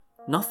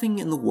Nothing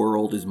in the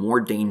world is more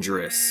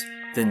dangerous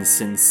than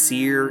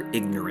sincere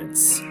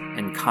ignorance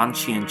and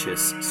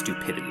conscientious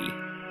stupidity.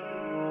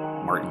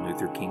 Martin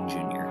Luther King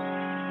Jr.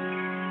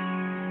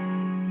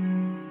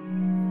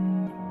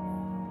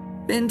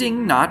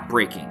 Bending Not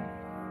Breaking,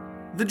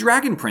 The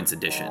Dragon Prince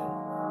Edition.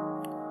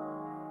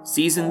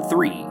 Season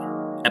 3,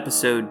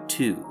 Episode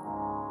 2,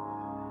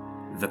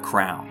 The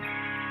Crown.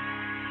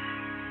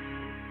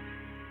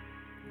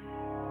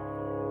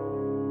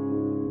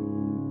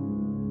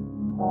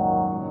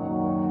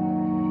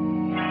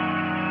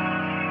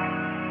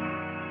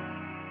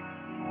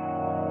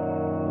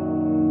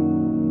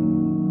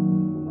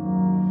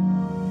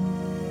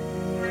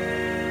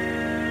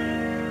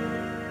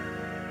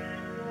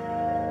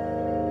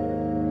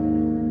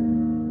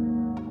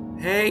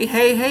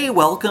 Hey,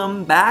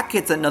 welcome back.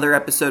 It's another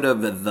episode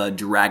of the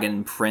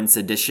Dragon Prince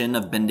edition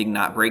of Bending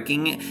Not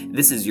Breaking.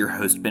 This is your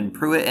host, Ben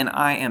Pruitt, and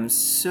I am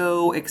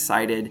so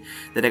excited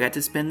that I got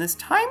to spend this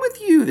time with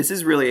you. This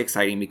is really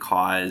exciting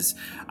because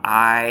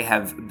I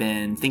have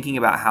been thinking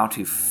about how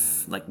to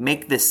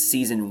make this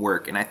season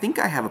work, and I think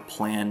I have a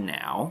plan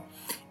now.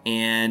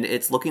 And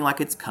it's looking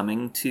like it's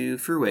coming to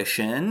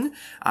fruition.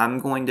 I'm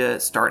going to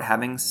start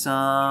having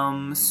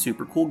some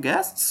super cool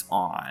guests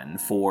on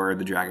for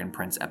the Dragon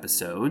Prince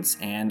episodes,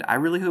 and I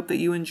really hope that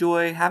you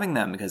enjoy having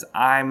them because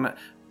I'm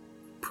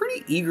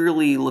pretty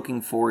eagerly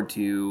looking forward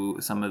to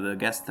some of the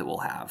guests that we'll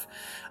have.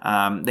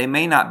 They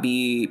may not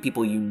be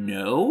people you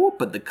know,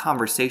 but the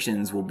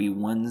conversations will be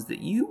ones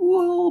that you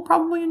will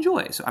probably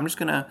enjoy. So I'm just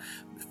going to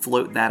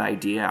float that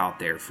idea out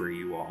there for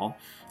you all.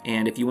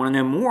 And if you want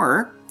to know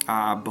more,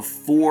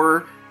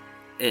 before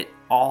it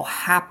all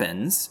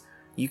happens,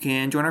 you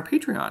can join our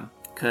Patreon,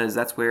 because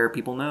that's where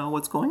people know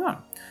what's going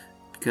on,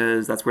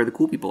 because that's where the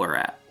cool people are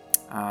at.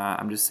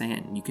 I'm just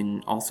saying, you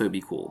can also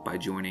be cool by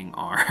joining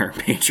our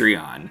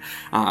Patreon,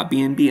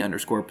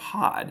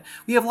 BNB_pod.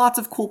 We have lots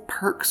of cool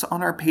perks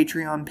on our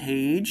Patreon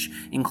page,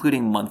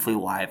 including monthly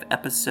live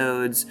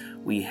episodes.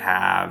 We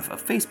have a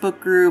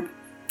Facebook group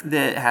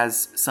that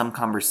has some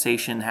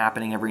conversation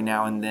happening every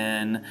now and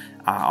then.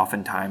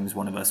 Oftentimes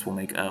one of us will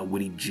make a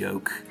witty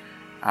joke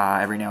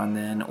every now and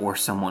then, or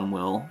someone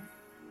will.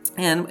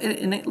 And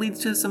it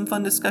leads to some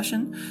fun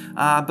discussion.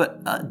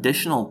 But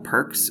additional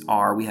perks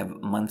are we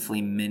have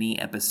monthly mini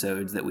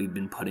episodes that we've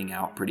been putting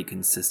out pretty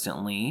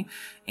consistently.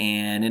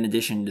 And in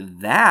addition to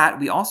that,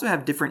 we also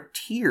have different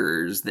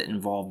tiers that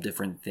involve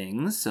different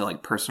things. So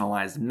like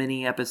personalized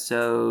mini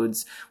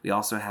episodes. We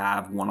also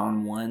have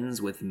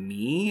one-on-ones with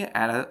me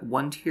at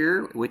one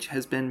tier, which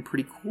has been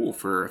pretty cool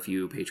for a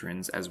few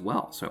patrons as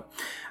well. So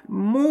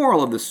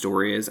moral of the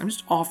story is I'm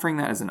just offering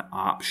that as an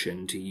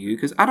option to you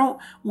because I don't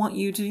want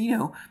you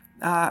to,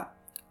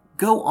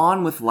 go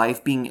on with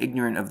life being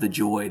ignorant of the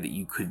joy that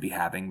you could be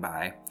having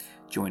by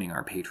joining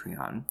our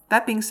Patreon.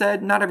 That being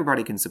said, not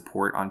everybody can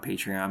support on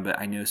Patreon, but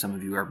I know some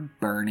of you are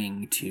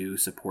burning to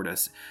support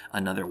us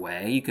another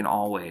way. You can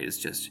always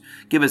just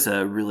give us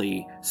a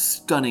really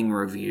stunning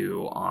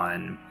review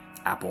on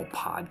Apple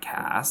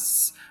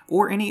Podcasts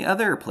or any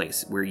other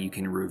place where you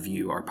can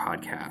review our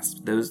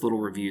podcast. Those little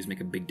reviews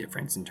make a big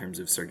difference in terms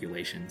of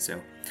circulation,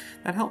 so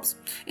that helps.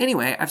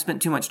 Anyway, I've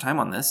spent too much time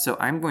on this, so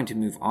I'm going to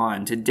move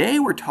on. Today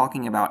we're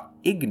talking about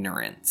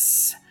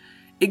ignorance.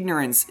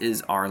 Ignorance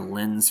is our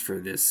lens for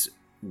this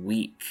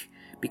week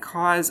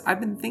because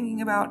I've been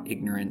thinking about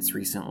ignorance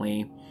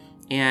recently,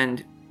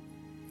 and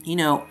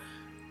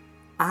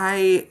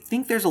I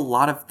think there's a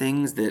lot of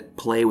things that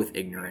play with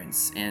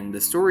ignorance, and the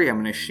story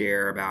I'm going to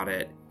share about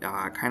it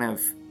kind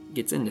of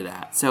gets into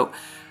that. So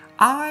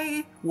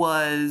I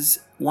was,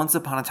 once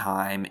upon a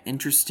time,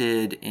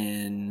 interested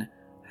in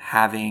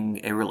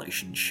having a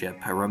relationship,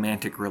 a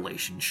romantic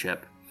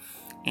relationship,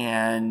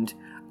 and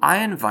I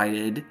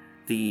invited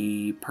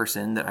the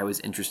person that I was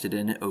interested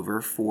in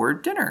over for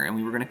dinner, and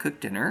we were going to cook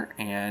dinner,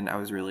 and I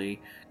was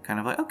really kind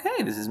of like,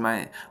 okay, this is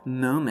my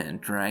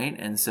moment, right?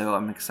 And so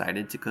I'm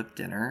excited to cook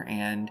dinner,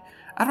 and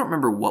I don't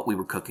remember what we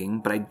were cooking,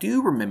 but I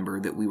do remember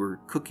that we were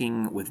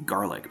cooking with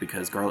garlic,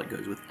 because garlic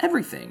goes with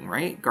everything,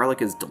 right?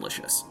 Garlic is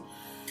delicious.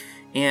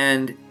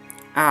 And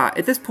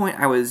at this point,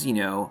 I was,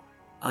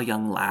 a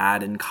young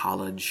lad in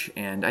college,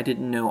 and I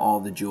didn't know all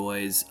the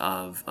joys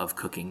of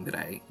cooking that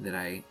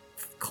I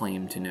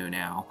claim to know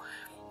now.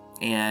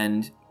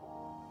 And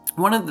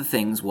one of the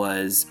things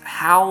was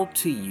how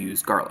to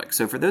use garlic.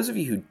 So for those of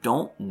you who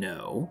don't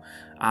know,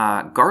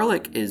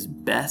 garlic is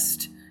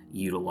best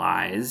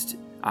utilized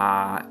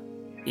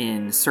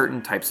in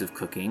certain types of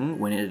cooking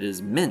when it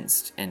is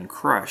minced and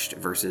crushed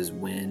versus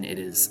when it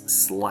is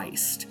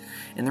sliced.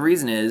 And the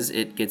reason is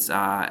it gets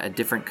a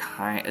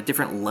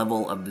different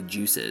level of the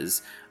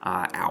juices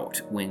out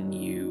when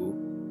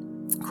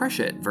you crush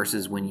it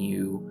versus when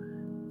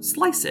you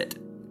slice it.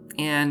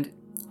 And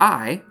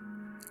I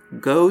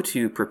go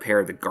to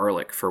prepare the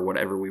garlic for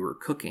whatever we were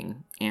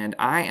cooking, and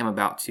I am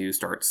about to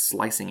start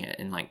slicing it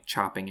and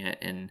chopping it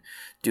and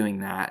doing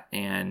that.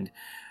 And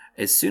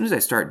as soon as I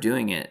start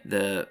doing it,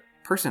 the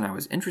person I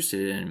was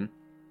interested in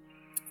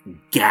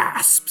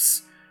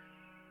gasps,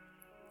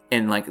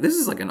 and this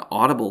is an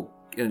audible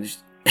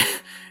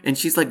And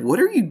she's like, what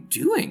are you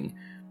doing?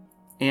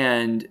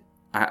 And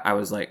I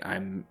was like,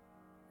 I'm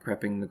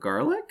prepping the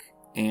garlic.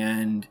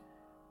 And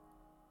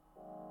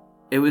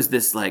it was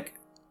this like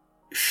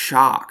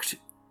shocked,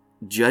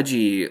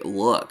 judgy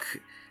look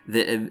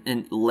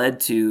that led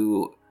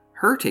to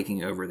her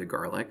taking over the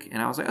garlic.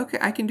 And I was like, okay,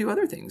 I can do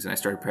other things. And I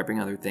started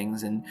prepping other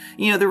things. And,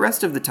 the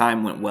rest of the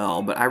time went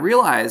well. But I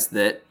realized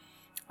that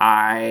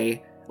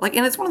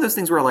and it's one of those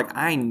things where, like,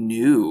 I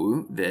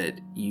knew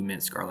that you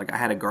minced garlic. I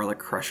had a garlic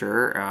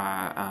crusher,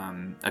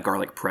 a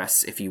garlic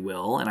press, if you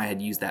will, and I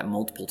had used that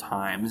multiple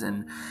times,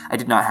 and I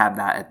did not have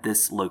that at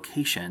this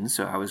location,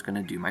 so I was going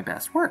to do my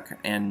best work.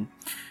 And,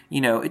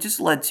 it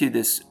just led to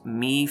this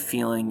me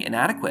feeling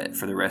inadequate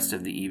for the rest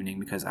of the evening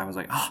because I was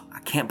like, oh, I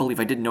can't believe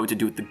I didn't know what to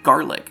do with the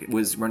garlic. It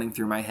was running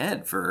through my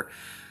head through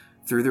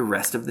the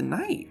rest of the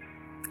night.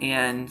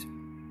 And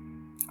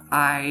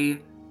I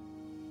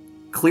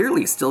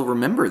clearly still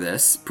remember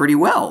this pretty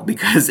well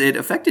because it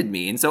affected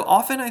me. And so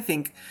often I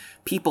think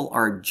people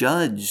are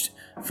judged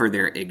for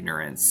their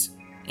ignorance.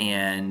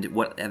 And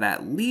what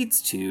that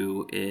leads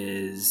to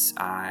is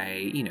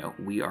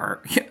we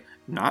are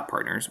not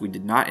partners. We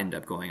did not end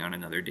up going on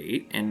another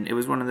date. And it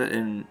was one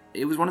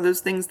of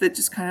those things that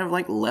just kind of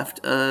like left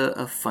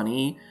a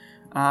funny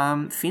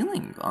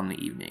feeling on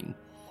the evening.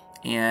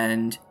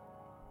 And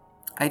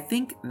I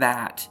think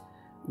that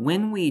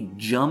when we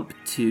jump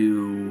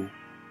to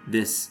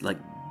this like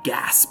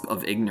gasp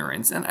of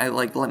ignorance, and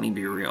let me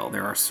be real,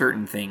 there are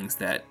certain things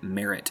that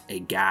merit a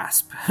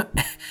gasp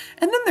and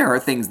then there are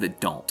things that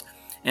don't,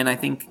 and I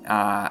think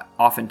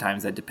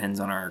oftentimes that depends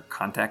on our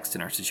context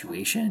and our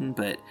situation.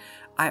 But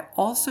I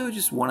also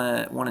just want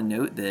to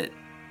note that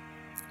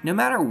no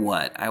matter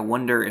what, I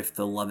wonder if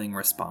the loving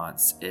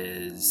response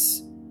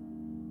is,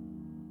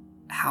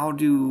 how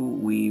do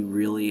we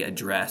really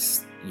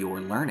address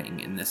your learning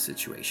in this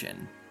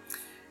situation?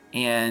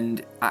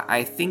 And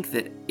I think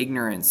that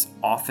ignorance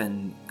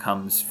often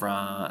comes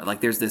from,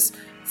 there's this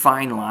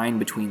fine line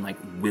between,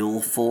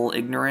 willful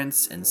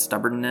ignorance and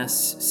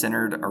stubbornness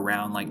centered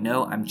around,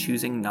 no, I'm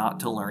choosing not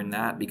to learn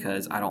that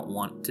because I don't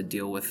want to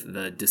deal with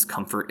the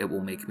discomfort it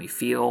will make me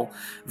feel,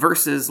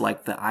 versus,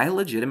 I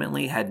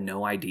legitimately had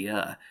no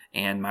idea,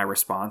 and my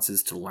response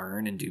is to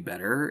learn and do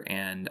better,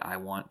 and I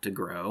want to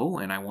grow,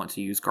 and I want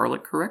to use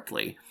garlic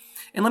correctly.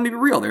 And let me be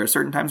real, there are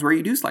certain times where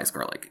you do slice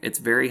garlic. It's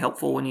very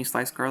helpful when you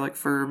slice garlic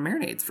for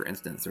marinades, for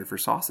instance, or for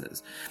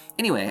sauces.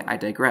 Anyway, I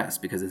digress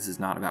because this is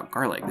not about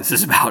garlic. This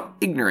is about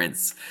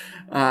ignorance.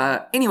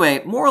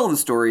 Anyway, moral of the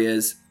story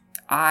is,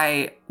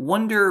 I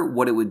wonder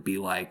what it would be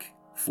like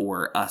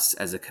for us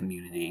as a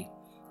community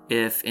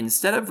if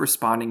instead of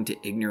responding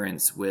to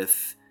ignorance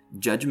with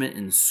judgment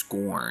and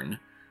scorn,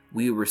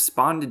 we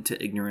responded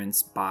to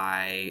ignorance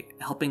by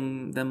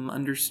helping them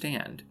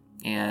understand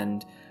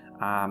and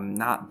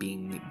not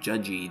being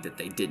judgy that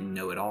they didn't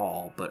know it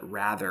all, but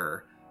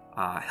rather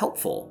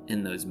helpful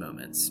in those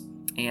moments.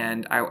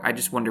 And I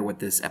just wonder what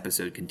this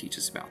episode can teach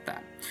us about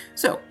that.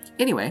 So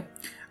anyway,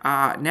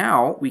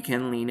 now we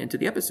can lean into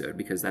the episode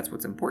because that's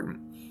what's important.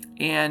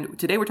 And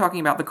today we're talking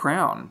about The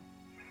Crown.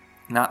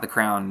 Not The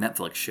Crown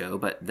Netflix show,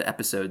 but the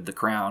episode The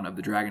Crown of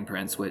the Dragon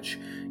Prince, which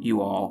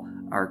you all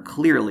are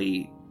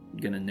clearly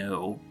going to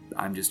know.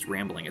 I'm just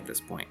rambling at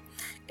this point.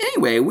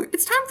 Anyway,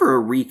 it's time for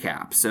a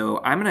recap. So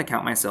I'm going to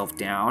count myself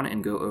down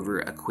and go over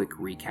a quick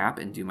recap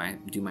and do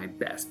my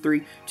best.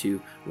 3,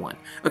 2, 1.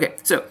 Okay,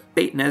 so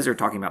Bate and Ez are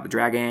talking about the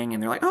dragon,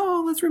 and they're like,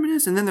 oh, let's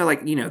reminisce. And then they're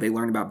like, they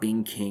learn about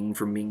being king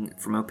from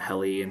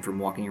Opelli and from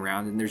walking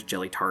around, and there's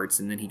jelly tarts,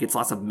 and then he gets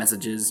lots of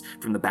messages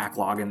from the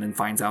backlog and then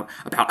finds out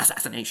about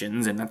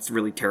assassinations, and that's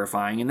really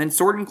terrifying. And then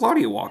Sword and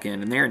Claudia walk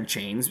in, and they're in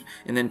chains,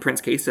 and then Prince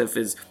Kasif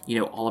is,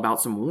 all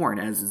about some war, and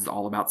Ez is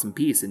all about some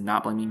peace and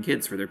not blaming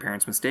kids for their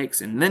parents'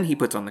 mistakes. And then he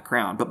puts on the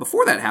crown. But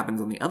before that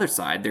happens, on the other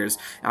side, there's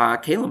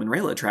Calum and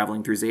Rayla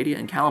traveling through Xadia,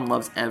 and Calum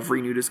loves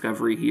every new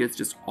discovery. He is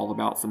just all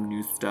about some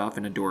new stuff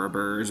and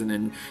Adoraburs, and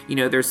then,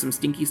 there's some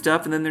stinky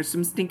stuff, and then there's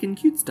some stinking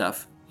cute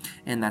stuff.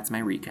 And that's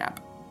my recap.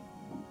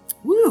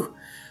 Woo!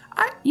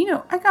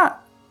 I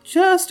got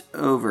just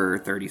over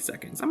 30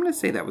 seconds. I'm going to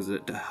say that was a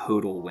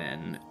total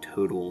win.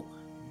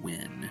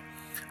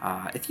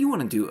 If you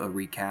want to do a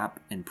recap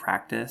in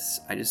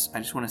practice, I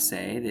just want to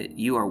say that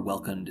you are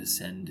welcome to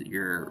send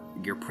your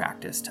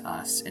practice to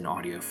us in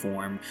audio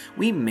form.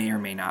 We may or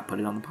may not put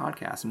it on the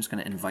podcast. I'm just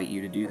going to invite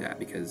you to do that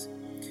because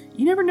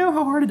you never know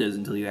how hard it is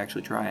until you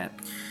actually try it.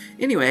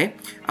 Anyway,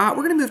 we're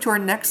going to move to our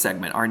next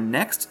segment. Our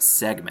next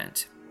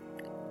segment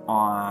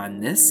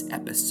on this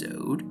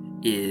episode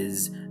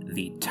is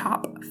the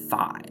top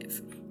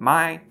 5.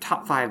 My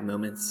top 5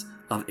 moments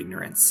of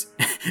ignorance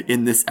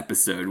in this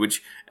episode,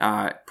 which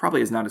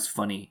probably is not as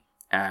funny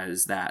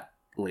as that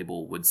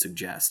label would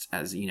suggest,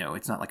 as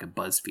it's not like a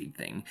BuzzFeed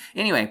thing.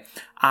 Anyway,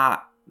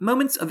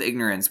 moments of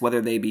ignorance, whether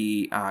they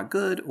be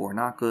good or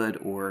not good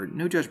or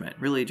no judgment.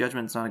 Really,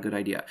 judgment's not a good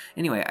idea.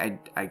 Anyway,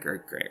 I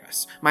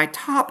digress.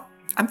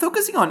 I'm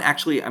focusing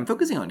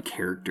on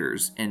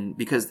characters, and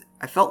because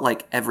I felt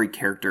like every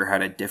character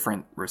had a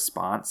different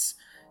response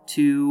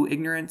to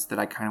ignorance, that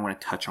I kind of want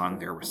to touch on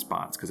their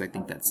response because I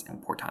think that's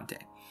importante.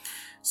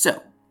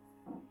 So,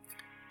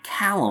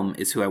 Callum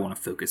is who I want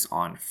to focus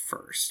on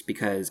first,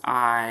 because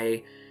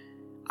I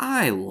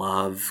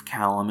love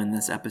Callum in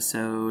this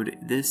episode.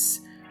 This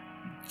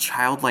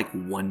childlike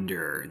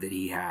wonder that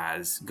he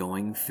has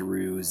going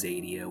through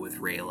Xadia with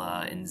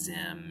Rayla and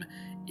Zim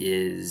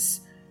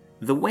is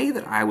the way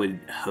that I would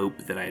hope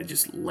that I had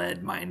just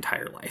led my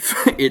entire life.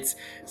 It's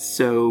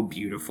so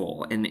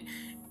beautiful. And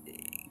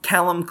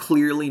Callum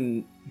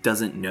clearly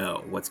doesn't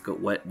know what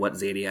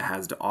Xadia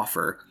has to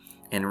offer,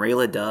 and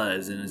Rayla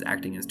does and is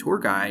acting as tour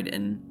guide,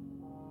 and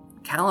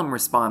Callum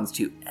responds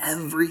to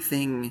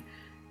everything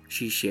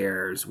she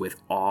shares with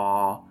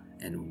awe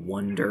and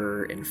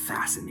wonder and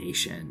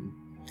fascination.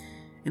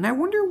 And I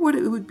wonder what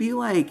it would be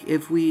like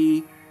if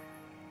we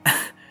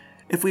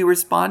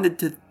responded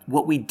to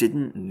what we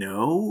didn't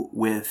know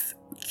with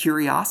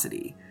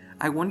curiosity.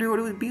 I wonder what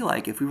it would be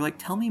like if we were like,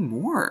 tell me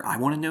more. I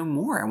want to know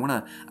more. I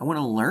want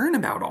to learn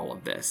about all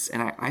of this.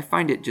 And I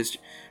find it just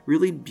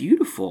really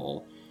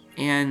beautiful.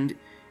 And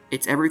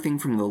it's everything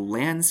from the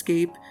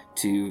landscape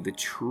to the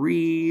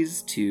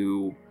trees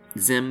to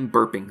Zim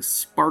burping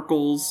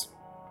sparkles.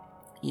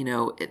 You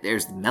know,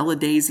 there's the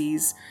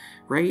melodies,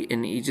 right?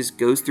 And he just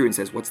goes through and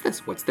says, what's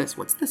this? What's this?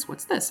 What's this?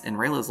 What's this? And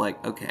Rayla's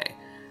like, okay,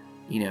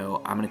 you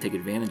know, I'm going to take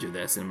advantage of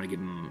this and I'm going to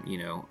give him, you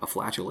know, a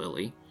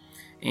flatulily.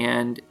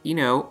 And, you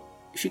know,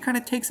 she kind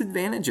of takes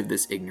advantage of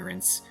this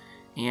ignorance.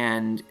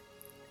 And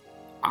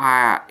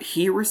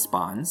he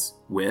responds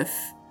with,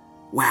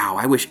 wow,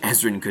 I wish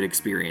Ezran could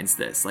experience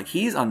this. Like,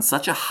 he's on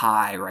such a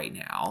high right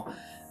now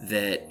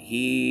that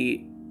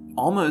he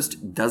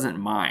almost doesn't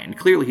mind.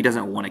 Clearly, he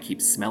doesn't want to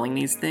keep smelling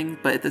these things,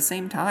 but at the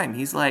same time,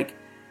 he's like,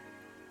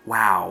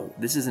 wow,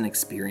 this is an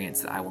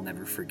experience that I will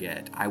never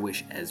forget. I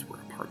wish Ez were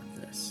a part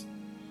of this.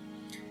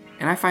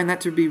 And I find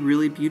that to be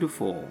really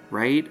beautiful,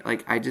 right?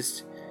 Like, I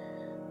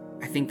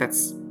think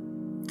that's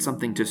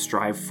something to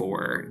strive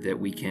for, that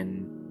we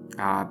can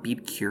be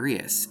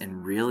curious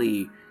and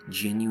really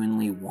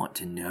genuinely want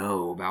to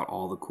know about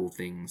all the cool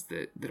things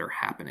that are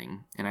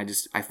happening. And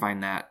I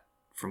find that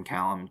from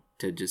Callum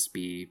to just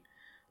be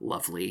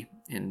lovely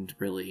and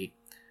really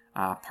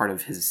part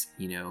of his,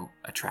 you know,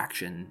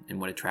 attraction and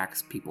what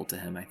attracts people to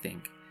him, I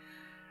think.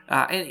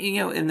 And, you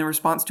know, and the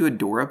response to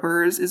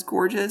Adoraburs is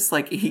gorgeous.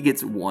 Like, he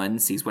gets one,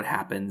 sees what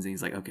happens, and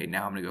he's like, okay,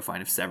 now I'm going to go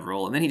find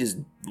several. And then he just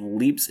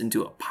leaps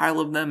into a pile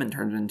of them and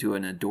turns into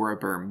an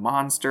Adorabur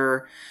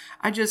monster.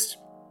 I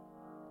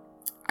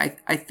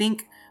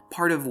think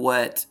part of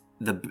what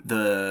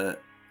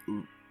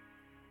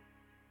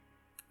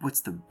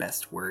what's the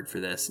best word for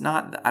this?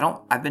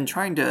 I've been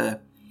trying to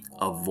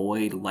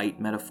avoid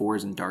light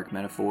metaphors and dark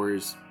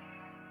metaphors,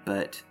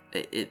 but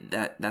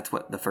that's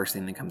what the first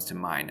thing that comes to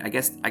mind. I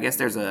guess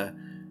there's a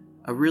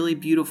really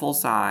beautiful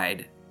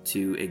side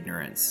to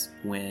ignorance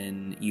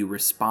when you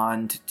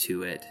respond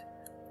to it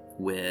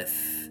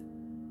with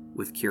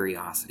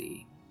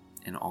curiosity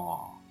and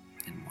awe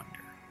and wonder.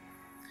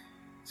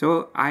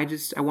 So I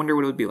wonder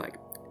what it would be like.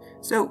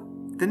 So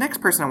the next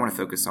person I want to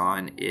focus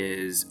on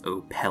is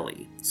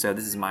Opeli. So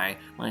this is my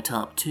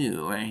top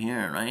two right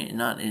here, right?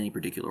 Not in any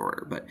particular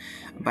order, but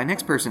my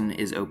next person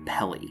is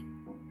Opeli.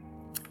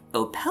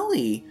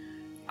 Opeli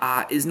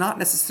is not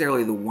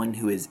necessarily the one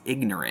who is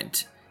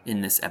ignorant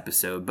in this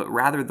episode, but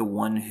rather the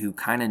one who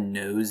kind of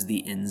knows the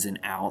ins and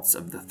outs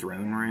of the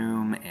throne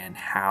room and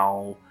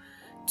how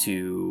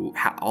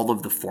all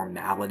of the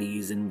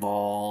formalities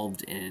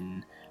involved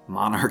in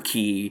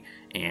monarchy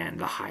and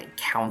the High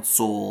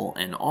Council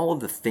and all of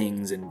the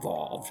things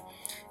involved.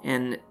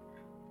 And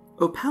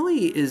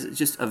Opeli is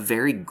just a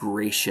very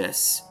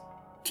gracious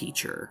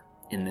teacher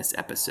in this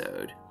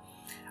episode.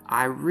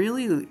 I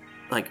really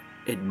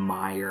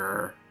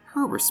admire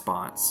her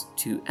response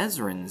to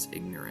Ezran's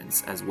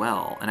ignorance as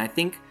well. And I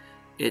think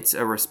it's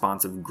a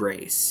response of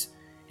grace.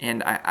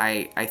 And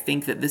I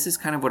think that this is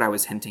kind of what I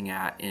was hinting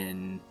at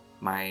in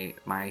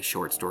my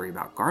short story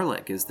about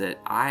garlic, is that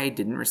I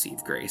didn't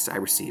receive grace. I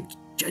received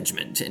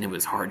judgment, and it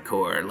was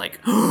hardcore. Like,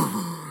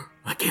 oh,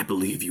 I can't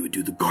believe you would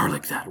do the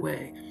garlic that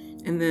way.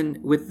 And then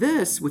with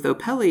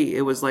Opeli,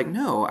 it was like,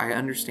 no, I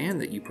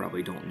understand that you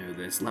probably don't know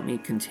this. Let me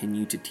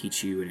continue to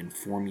teach you and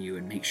inform you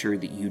and make sure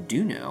that you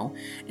do know.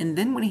 And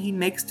then when he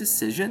makes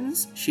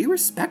decisions, she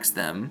respects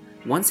them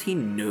once he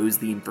knows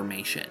the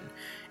information.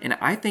 And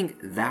I think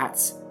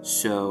that's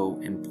so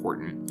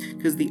important,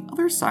 because the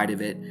other side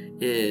of it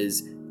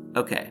is,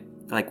 okay,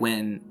 like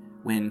when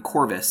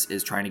Corvus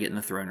is trying to get in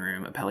the throne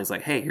room, Opeli's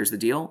like, hey, here's the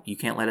deal. You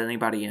can't let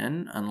anybody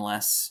in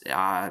unless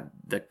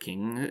the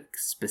king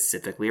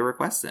specifically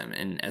requests them.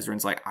 And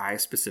Ezran's like, I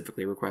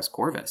specifically request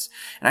Corvus.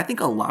 And I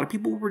think a lot of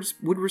people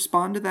would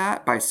respond to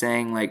that by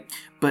saying, like,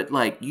 but,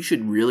 like, you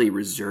should really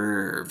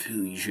reserve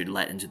who you should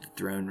let into the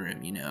throne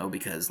room, you know,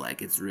 because,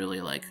 like, it's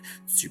really, like,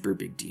 super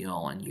big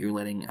deal. And you're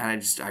letting,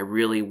 I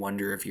really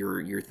wonder if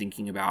you're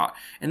thinking about,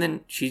 and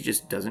then she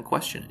just doesn't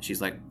question it.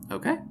 She's like,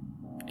 okay.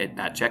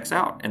 That checks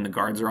out. And the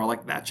guards are all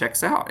like, that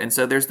checks out. And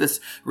so there's this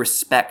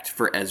respect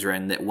for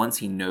Ezran that once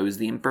he knows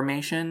the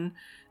information,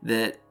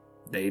 that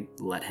they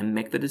let him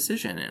make the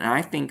decision. And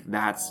I think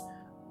that's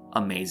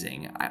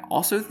amazing. I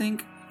also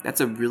think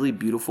That's a really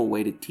beautiful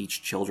way to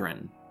teach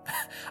children.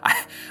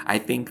 I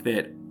think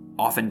that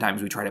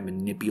oftentimes we try to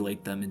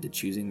manipulate them into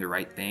choosing the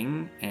right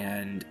thing,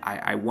 and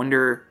I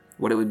wonder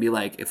what it would be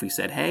like if we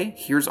said, hey,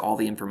 here's all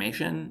the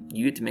information,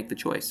 you get to make the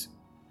choice.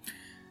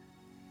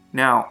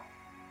 Now,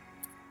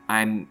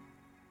 I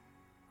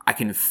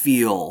can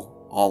feel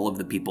all of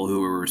the people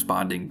who are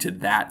responding to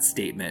that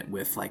statement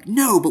with like,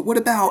 no, but what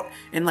about,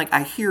 and like,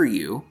 I hear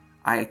you.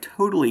 I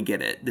totally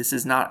get it. This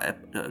is not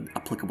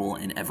applicable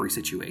in every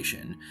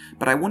situation,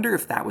 but I wonder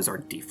if that was our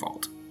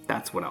default.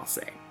 That's what I'll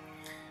say.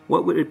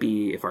 What would it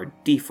be if our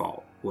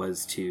default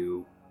was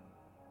to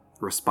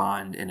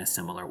respond in a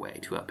similar way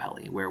to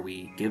Apelli, where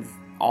we give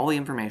all the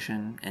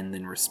information and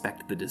then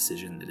respect the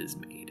decision that is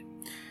made?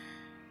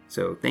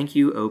 So thank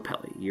you,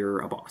 Apelli. You're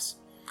a boss.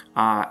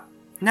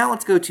 Now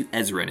let's go to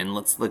Ezran, and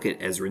let's look at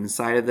Ezran's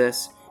side of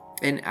this.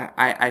 And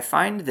I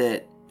find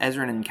that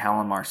Ezran and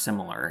Callum are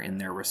similar in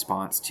their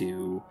response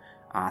to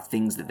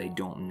things that they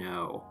don't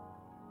know.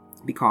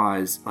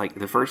 Because, like,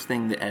 the first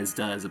thing that Ez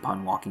does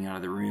upon walking out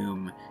of the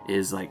room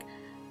is, like,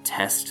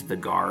 test the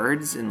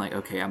guards and, like,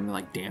 okay, I'm gonna,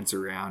 like, dance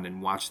around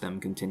and watch them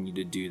continue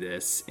to do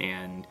this.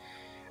 And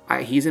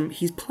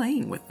he's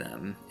playing with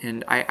them.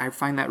 And I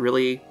find that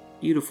really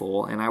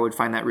beautiful, and I would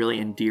find that really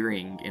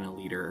endearing in a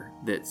leader,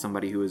 that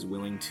somebody who is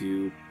willing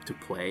to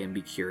play and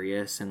be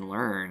curious and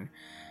learn.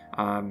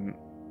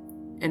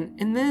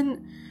 And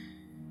then,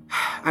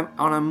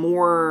 on a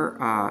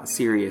more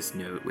serious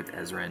note with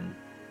Ezran,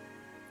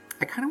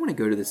 I kind of want to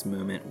go to this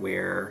moment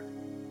where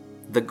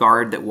the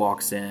guard that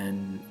walks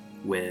in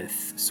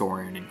with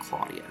Soren and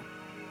Claudia,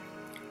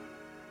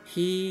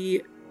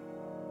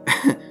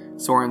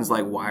 Soren's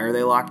like, why are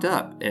they locked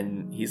up?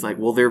 And he's like,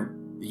 well, they're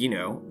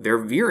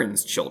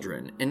Viren's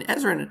children. And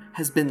Ezran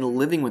has been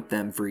living with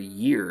them for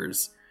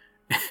years.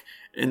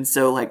 And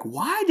so, like,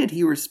 why did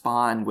he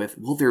respond with,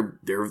 well, they're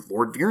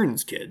Lord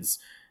Viren's kids.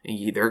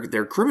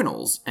 They're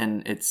criminals.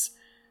 And it's,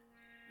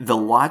 the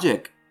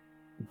logic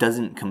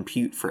doesn't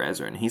compute for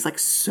Ezran. He's like,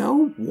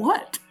 so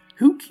what?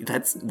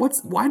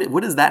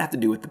 What does that have to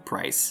do with the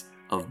price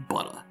of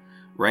butter,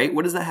 right?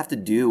 What does that have to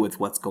do with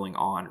what's going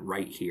on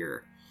right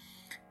here?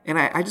 And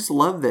I just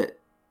love that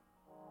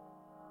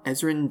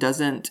Ezran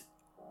doesn't,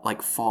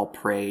 like, fall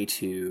prey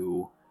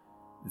to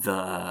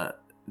the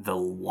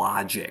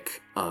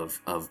logic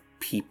of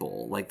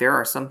people. Like, there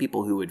are some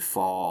people who would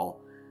fall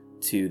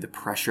to the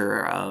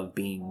pressure of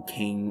being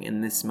king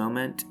in this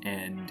moment,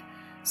 and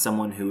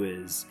someone who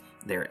is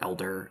their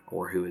elder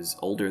or who is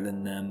older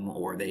than them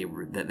or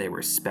that they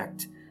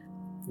respect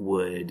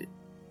would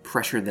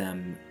pressure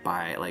them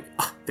by, like,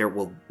 they're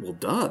Lord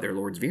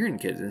Viren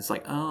kids. And it's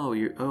like, oh,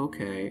 you're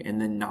okay.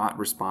 And then not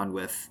respond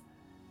with,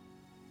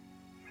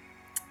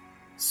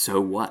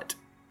 so what?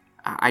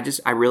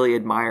 I really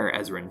admire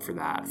Ezran for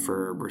that,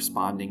 for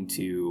responding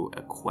to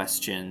a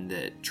question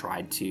that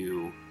tried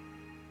to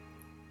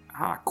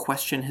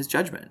question his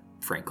judgment,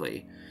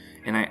 frankly.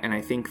 And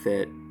I think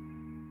that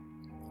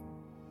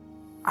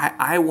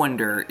I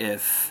wonder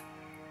if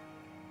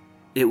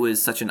it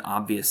was such an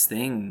obvious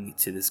thing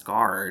to this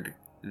guard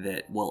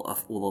that, well,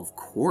 of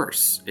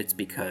course, it's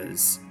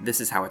because this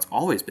is how it's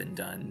always been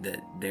done,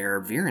 that they're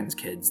Viren's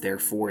kids,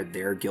 therefore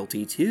they're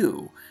guilty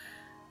too.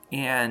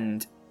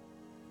 And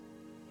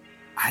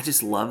I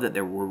just love that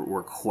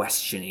we're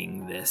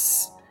questioning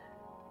this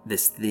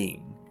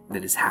thing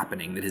that is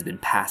happening, that has been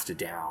passed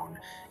down.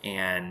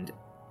 And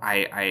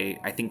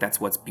I think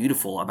that's what's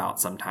beautiful about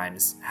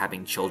sometimes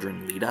having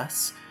children lead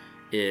us,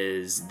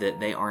 is that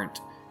they aren't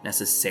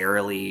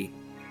necessarily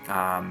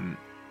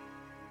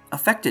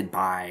affected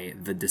by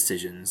the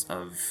decisions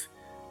of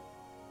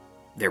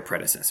their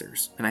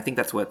predecessors. And I think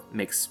that's what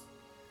makes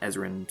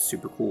Ezran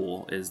super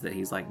cool, is that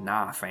he's like,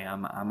 nah,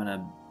 fam, I'm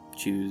gonna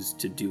choose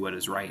to do what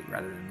is right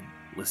rather than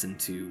listen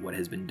to what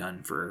has been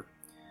done for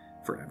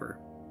forever.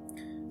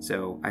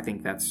 So I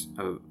think that's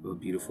a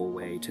beautiful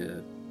way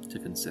to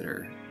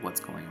consider what's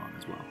going on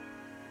as well.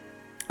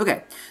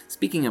 Okay,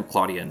 speaking of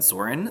Claudia and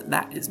Soren,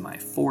 that is my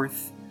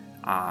fourth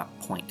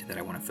point that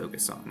I want to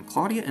focus on.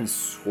 Claudia and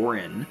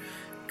Soren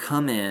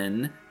come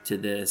in to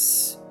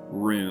this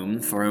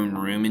throne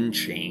room in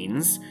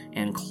chains,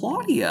 and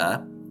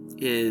Claudia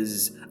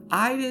is,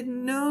 I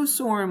didn't know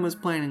Soren was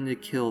planning to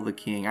kill the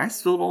king. I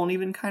still don't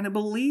even kind of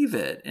believe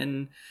it.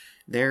 And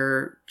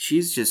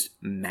she's just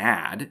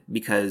mad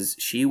because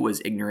she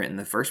was ignorant in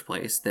the first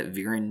place that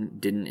Viren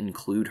didn't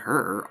include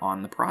her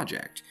on the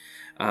project.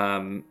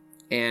 And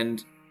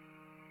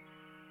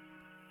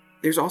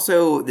there's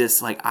also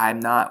this, like, I'm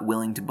not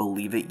willing to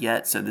believe it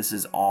yet, so this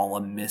is all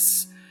a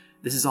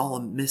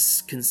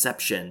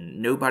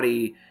misconception.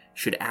 Nobody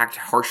should act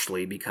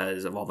harshly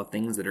because of all the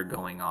things that are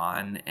going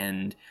on.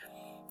 And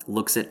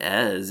looks at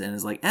Ez and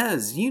is like,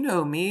 Ez, you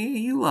know me,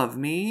 you love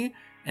me.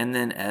 And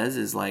then Ez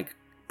is like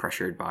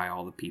pressured by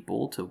all the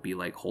people to be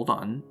like, hold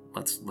on,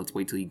 let's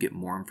wait till you get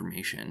more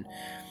information.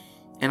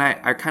 And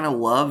I kind of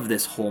love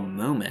this whole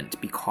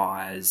moment,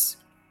 because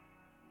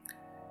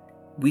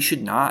we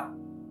should not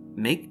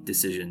make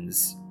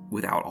decisions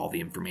without all the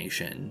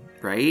information,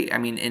 right? I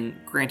mean, and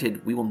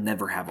granted, we will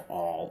never have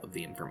all of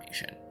the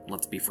information.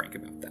 Let's be frank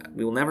about that.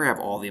 We will never have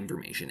all the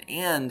information,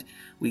 and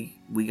we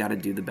got to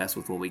do the best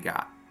with what we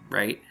got,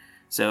 right?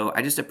 So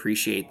I just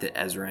appreciate that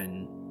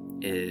Ezran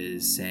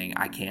is saying,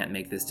 I can't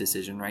make this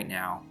decision right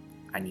now.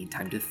 I need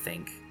time to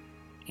think.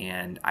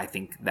 And I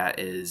think that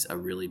is a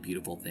really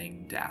beautiful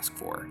thing to ask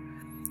for.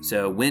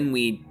 So when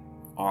we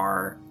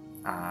are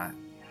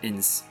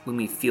when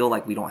we feel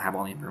like we don't have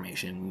all the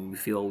information, when we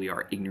feel we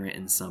are ignorant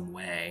in some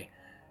way,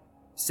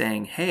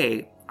 saying,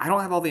 hey, I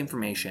don't have all the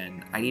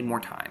information, I need more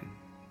time.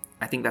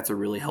 I think that's a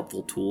really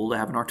helpful tool to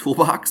have in our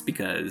toolbox,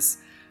 because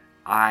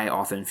I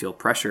often feel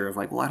pressure of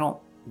like, well, I don't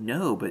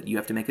know, but you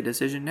have to make a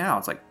decision now.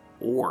 It's like,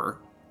 or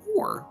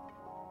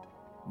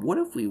what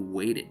if we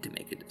waited to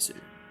make a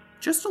decision?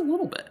 Just a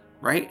little bit,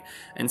 right?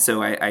 And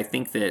so I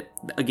think that,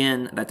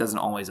 again, that doesn't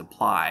always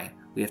apply.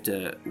 We have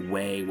to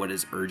weigh what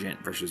is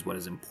urgent versus what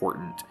is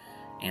important.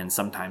 And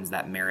sometimes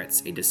that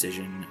merits a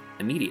decision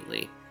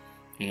immediately.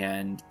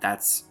 And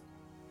that's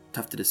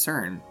tough to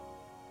discern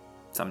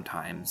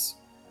sometimes.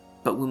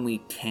 But when we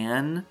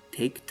can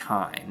take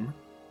time,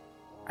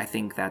 I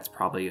think that's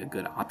probably a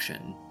good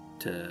option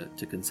to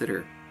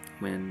consider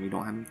when we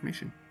don't have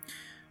information.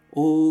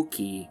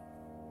 Okay.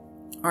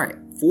 All right.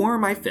 For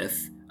my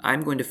fifth,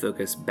 I'm going to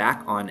focus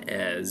back on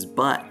Ez,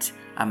 but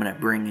I'm going to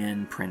bring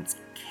in Prince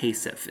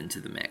Kasif into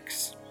the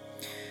mix.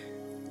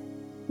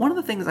 One of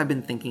the things I've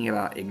been thinking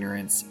about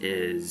ignorance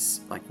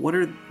is, like, what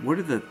are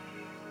the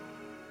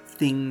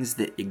things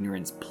that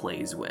ignorance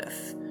plays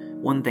with?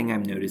 One thing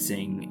I'm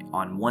noticing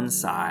on one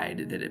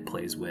side that it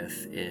plays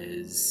with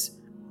is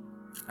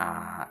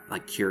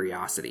like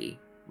curiosity,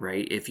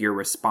 right? If your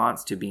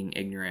response to being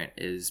ignorant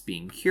is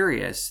being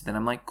curious, then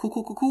I'm like,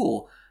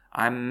 cool.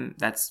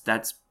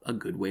 That's a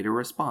good way to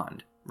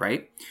respond,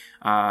 right?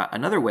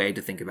 Another way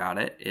to think about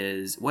it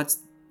is,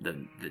 what's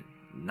the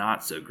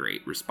not so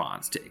great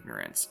response to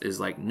ignorance is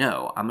like,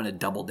 no, I'm going to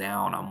double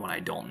down on what I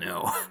don't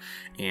know.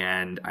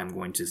 And I'm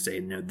going to say,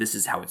 no, this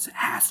is how it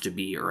has to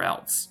be or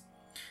else.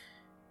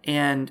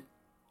 And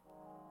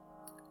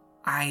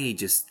I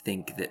just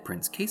think that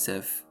Prince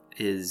Kasif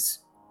is,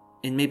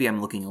 and maybe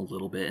I'm looking a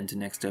little bit into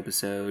next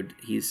episode,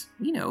 he's,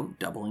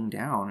 doubling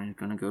down and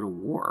going to go to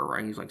war,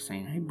 right? He's like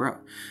saying, hey, bro.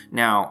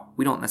 Now,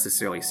 we don't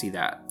necessarily see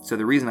that. So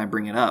the reason I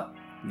bring it up,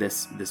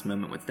 this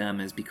moment with them,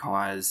 is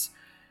because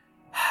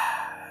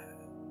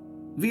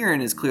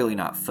Viren is clearly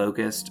not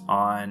focused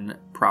on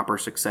proper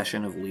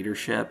succession of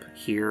leadership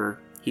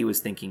here. He was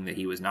thinking that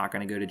he was not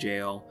going to go to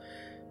jail.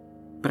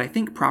 But I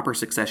think proper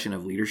succession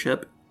of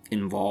leadership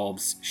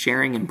involves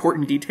sharing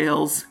important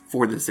details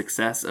for the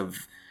success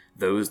of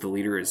those the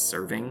leader is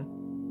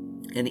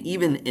serving. And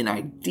even in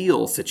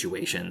ideal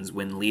situations,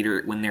 when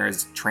there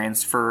is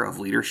transfer of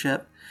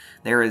leadership,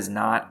 there is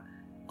not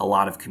a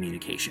lot of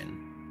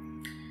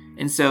communication.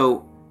 And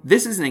so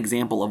this is an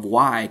example of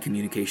why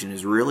communication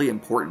is really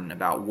important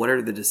about what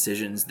are the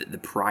decisions that the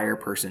prior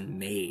person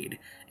made.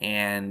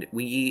 And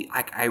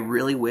I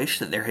really wish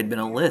that there had been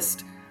a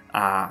list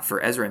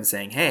for Ezran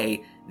saying,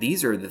 hey,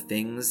 these are the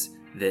things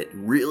that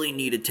really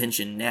need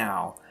attention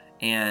now.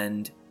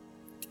 And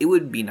it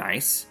would be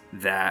nice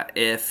that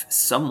if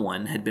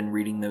someone had been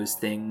reading those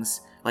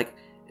things, like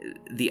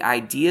the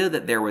idea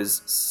that there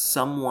was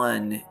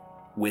someone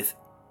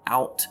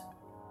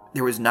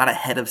there was not a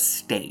head of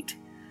state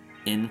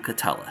in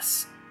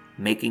Catullus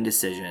making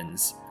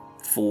decisions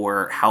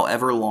for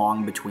however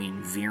long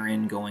between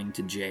Viren going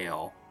to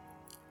jail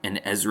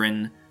and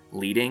Ezran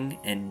leading,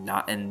 and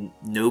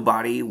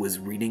nobody was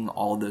reading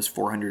all of those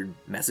 400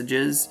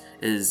 messages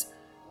is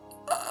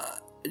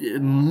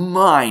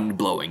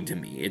mind-blowing to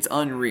me. It's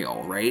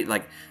unreal, right?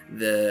 Like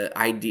the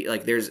idea,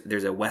 like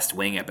there's a West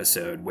Wing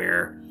episode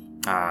where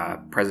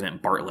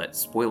President Bartlet,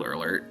 spoiler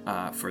alert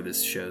for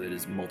this show that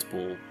is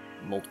multiple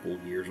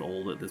years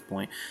old at this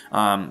point,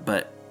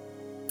 but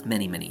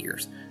many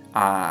years,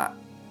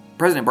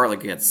 President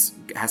Bartlet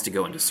has to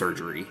go into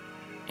surgery,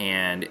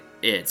 and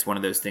it's one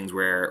of those things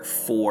where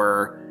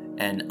for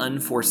an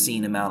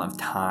unforeseen amount of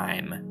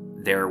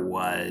time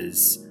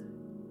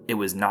it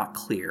was not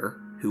clear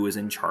who was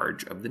in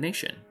charge of the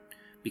nation,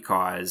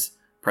 because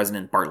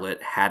President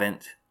Bartlet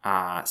hadn't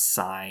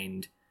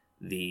signed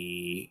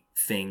the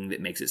thing that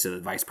makes it so the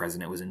vice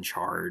president was in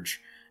charge,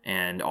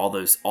 and all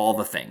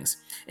the things.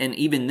 And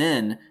even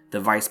then,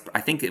 I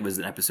think it was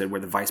an episode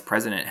where the vice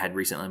president had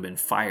recently been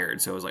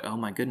fired. So it was like, oh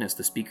my goodness,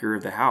 the Speaker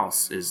of the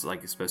House is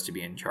supposed to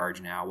be in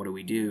charge now. What do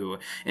we do?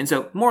 And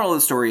so moral of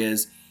the story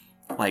is,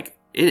 like,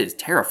 it is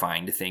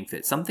terrifying to think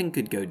that something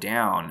could go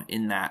down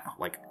in that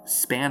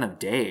span of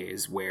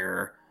days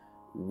where,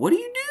 what do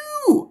you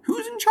do?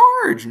 Who's in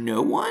charge?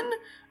 No one?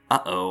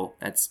 Uh-oh,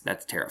 that's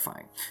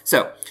terrifying.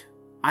 So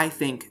I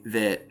think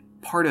that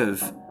part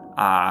of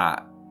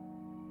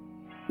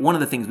one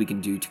of the things we can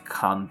do to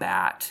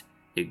combat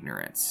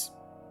ignorance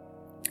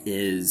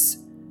is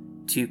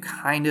to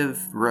kind of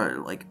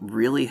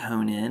really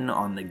hone in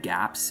on the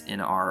gaps in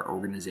our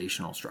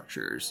organizational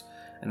structures.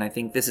 And I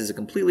think this is a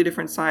completely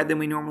different side than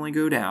we normally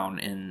go down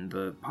in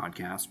the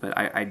podcast, but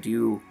I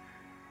do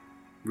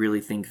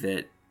really think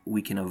that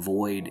we can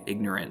avoid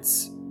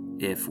ignorance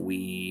if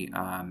we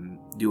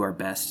do our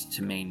best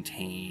to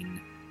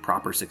maintain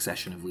proper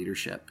succession of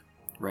leadership,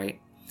 right?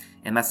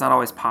 And that's not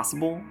always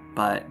possible,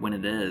 but when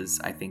it is,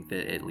 I think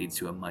that it leads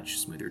to a much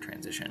smoother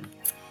transition.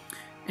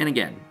 And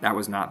again, that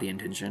was not the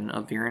intention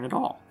of Viren at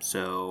all,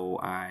 so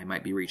I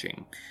might be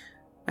reaching.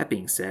 That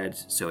being said,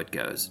 so it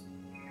goes.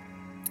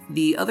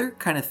 The other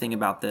kind of thing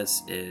about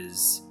this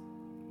is,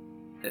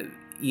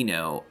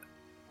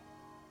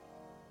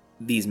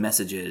 these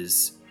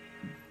messages,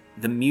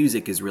 the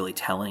music is really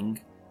telling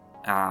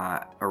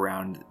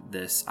around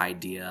this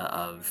idea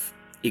of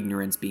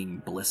ignorance being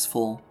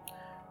blissful,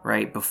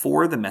 right?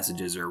 Before the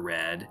messages are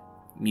read,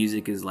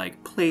 music is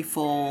like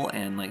playful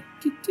and like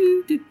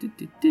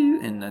do,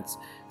 and that's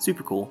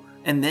super cool.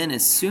 And then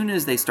as soon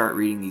as they start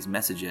reading these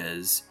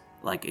messages,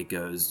 like it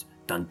goes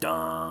dun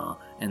dun,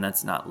 and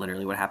that's not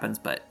literally what happens,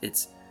 but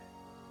it's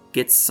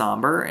gets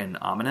somber and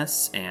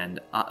ominous and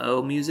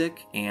uh-oh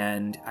music.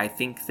 And I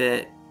think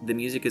that the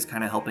music is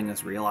kind of helping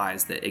us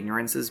realize that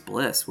ignorance is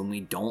bliss. When we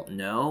don't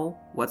know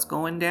what's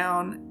going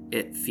down,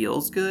 it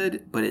feels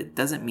good, but it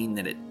doesn't mean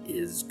that it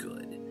is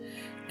good.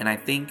 And I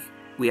think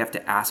we have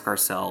to ask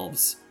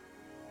ourselves,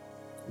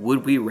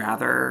 would we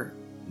rather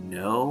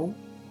know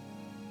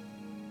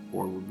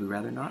or would we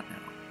rather not know?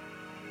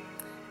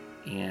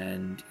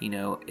 And,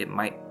 it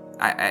might,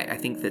 I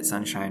think that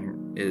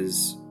Sunshine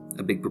is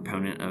a big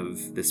proponent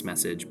of this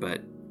message,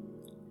 but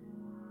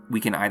we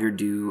can either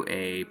do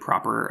a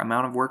proper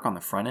amount of work on the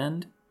front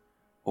end,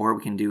 or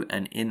we can do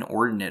an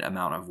inordinate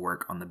amount of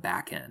work on the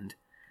back end.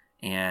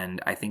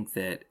 And I think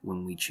that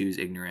when we choose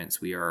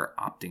ignorance, we are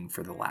opting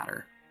for the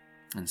latter.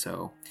 And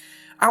so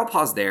I will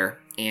pause there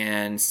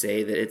and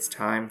say that it's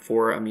time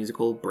for a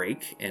musical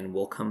break, and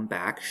we'll come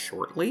back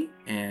shortly,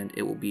 and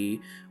it will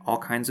be all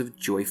kinds of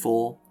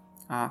joyful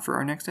for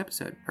our next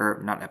episode.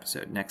 Or not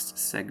episode, next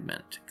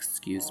segment.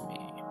 Excuse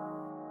me.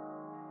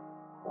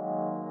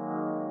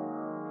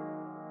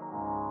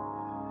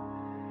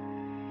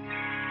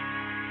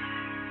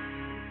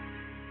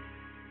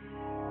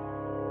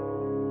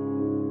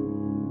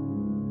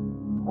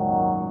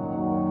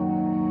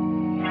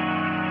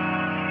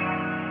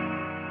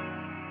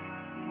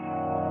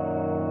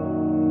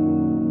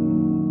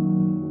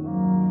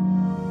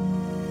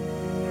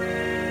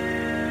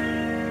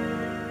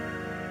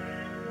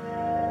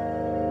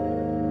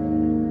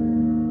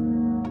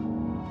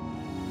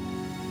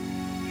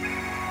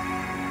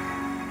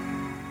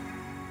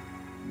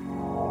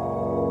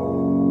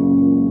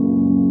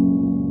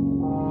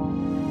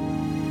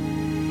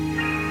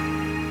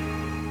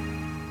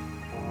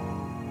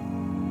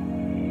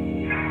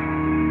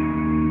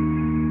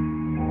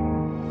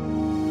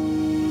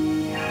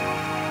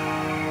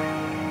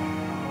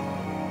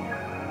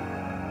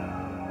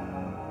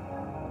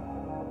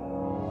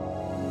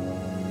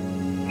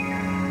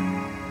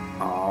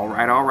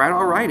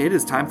 All right. It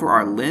is time for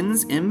our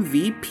Lens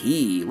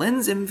MVP.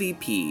 Lens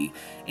MVP.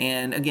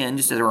 And again,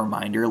 just as a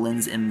reminder,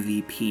 Lens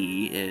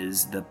MVP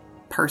is the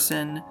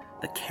person,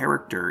 the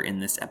character in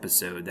this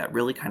episode that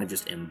really kind of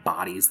just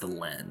embodies the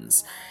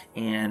lens.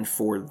 And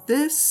for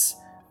this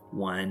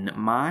one,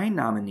 my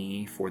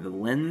nominee for the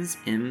Lens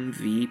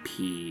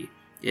MVP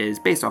is,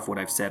 based off what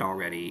I've said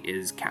already,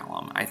 is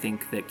Callum. I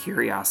think that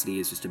curiosity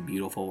is just a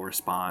beautiful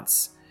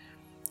response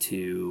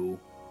to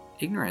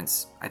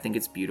ignorance. I think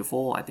it's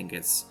beautiful. I think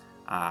it's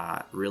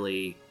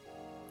really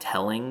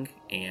telling,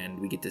 and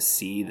we get to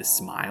see the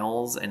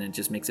smiles, and it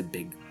just makes a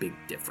big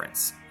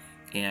difference.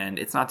 And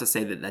it's not to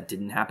say that that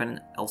didn't happen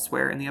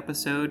elsewhere in the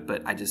episode,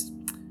 but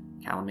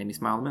Callum made me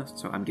smile the most,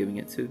 so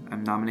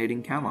I'm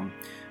nominating Callum.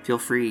 Feel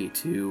free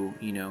to,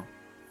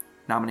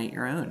 nominate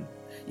your own.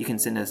 You can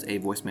send us a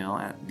voicemail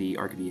at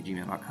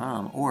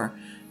thearcady@gmail.com, or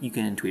you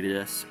can tweet at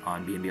us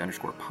on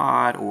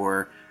BNB_pod,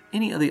 or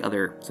any of the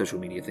other social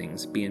media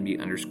things,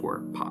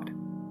 BNB_pod.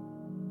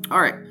 All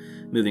right,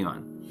 moving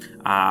on.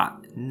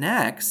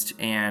 Next,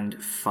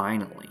 and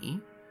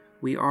finally,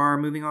 we are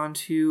moving on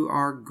to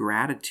our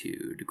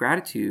gratitude.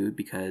 Gratitude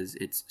because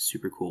it's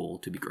super cool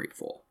to be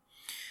grateful.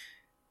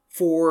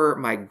 For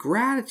my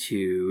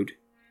gratitude,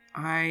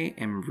 I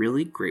am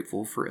really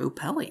grateful for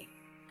Opelli.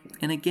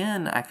 And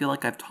again, I feel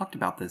like I've talked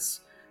about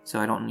this, so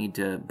I don't need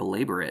to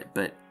belabor it,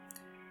 but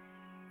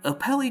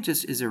Opelli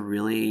just is a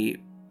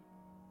really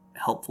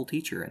helpful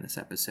teacher in this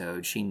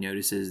episode. She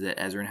notices that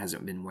Ezran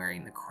hasn't been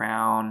wearing the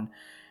crown.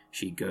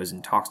 She goes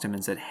and talks to him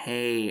and said,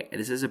 hey,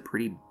 this is a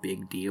pretty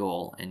big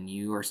deal, and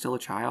you are still a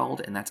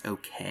child, and that's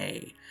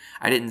okay.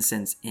 I didn't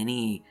sense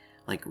any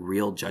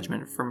real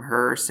judgment from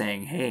her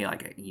saying, hey,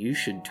 you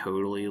should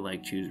totally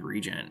choose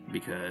Regent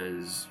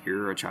because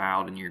you're a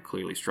child and you're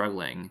clearly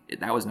struggling.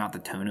 That was not the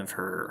tone of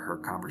her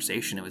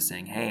conversation. It was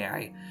saying,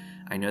 hey,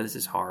 I know this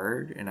is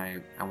hard, and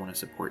I want to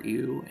support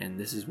you, and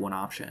this is one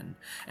option.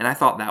 And I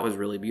thought that was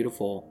really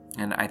beautiful,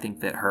 and I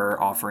think that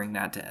her offering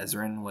that to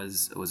Ezran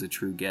was a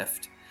true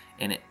gift,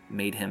 and it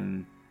made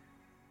him,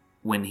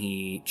 when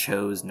he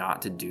chose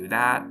not to do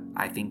that,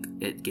 I think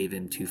it gave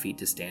him 2 feet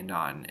to stand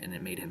on, and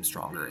it made him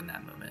stronger in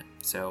that moment.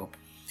 So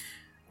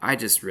I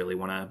just really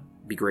want to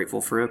be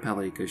grateful for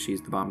Opelli because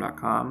she's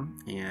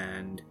thebomb.com,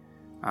 and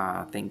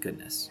thank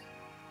goodness,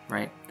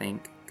 right?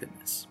 Thank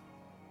goodness.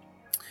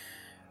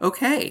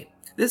 Okay,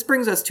 this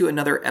brings us to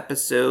another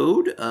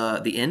episode,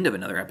 the end of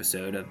another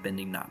episode of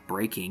Bending Not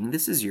Breaking.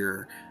 This is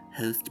your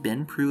host,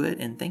 Ben Pruitt,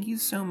 and thank you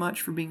so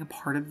much for being a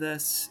part of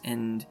this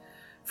and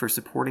for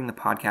supporting the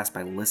podcast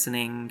by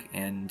listening.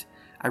 And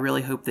I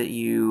really hope that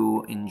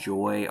you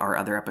enjoy our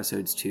other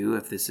episodes too.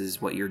 If this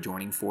is what you're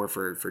joining for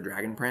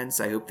Dragon Prince,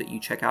 I hope that you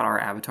check out our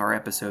Avatar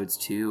episodes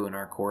too and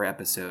our core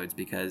episodes,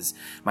 because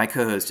my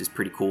co-host is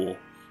pretty cool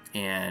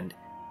and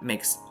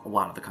makes a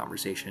lot of the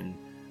conversation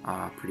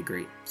pretty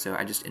great. So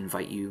I just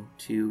invite you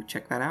to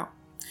check that out.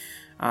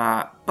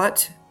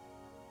 But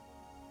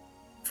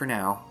for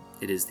now,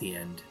 it is the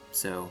end.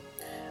 So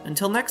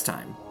until next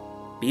time,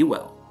 be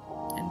well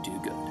and do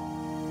good.